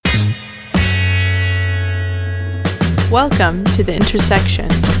Welcome to The Intersection,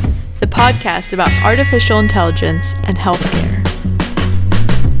 the podcast about artificial intelligence and healthcare.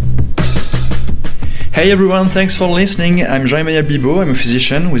 Hey everyone, thanks for listening. I'm Jean-Emmanuel Bibeau. I'm a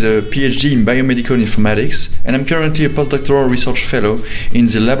physician with a PhD in biomedical informatics, and I'm currently a postdoctoral research fellow in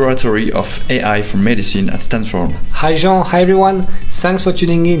the Laboratory of AI for Medicine at Stanford. Hi Jean, hi everyone. Thanks for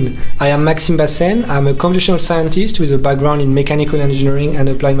tuning in. I am Maxime Bassène. I'm a computational scientist with a background in mechanical engineering and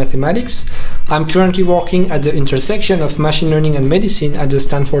applied mathematics. I'm currently working at the intersection of machine learning and medicine at the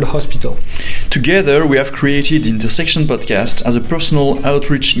Stanford Hospital. Together, we have created the Intersection podcast as a personal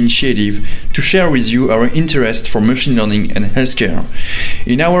outreach initiative to share with you our interest for machine learning and healthcare.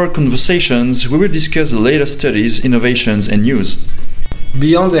 In our conversations, we will discuss the latest studies, innovations, and news.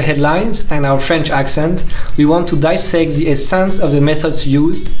 Beyond the headlines and our French accent, we want to dissect the essence of the methods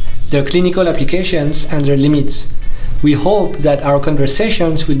used, their clinical applications, and their limits. We hope that our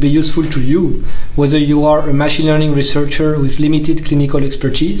conversations will be useful to you, whether you are a machine learning researcher with limited clinical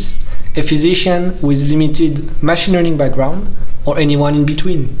expertise, a physician with limited machine learning background, or anyone in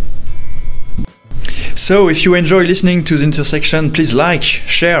between. So, if you enjoy listening to The Intersection, please like,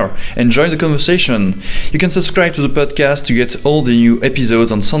 share, and join the conversation. You can subscribe to the podcast to get all the new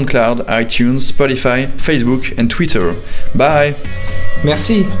episodes on SoundCloud, iTunes, Spotify, Facebook, and Twitter. Bye!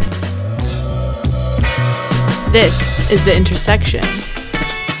 Merci! This is The Intersection.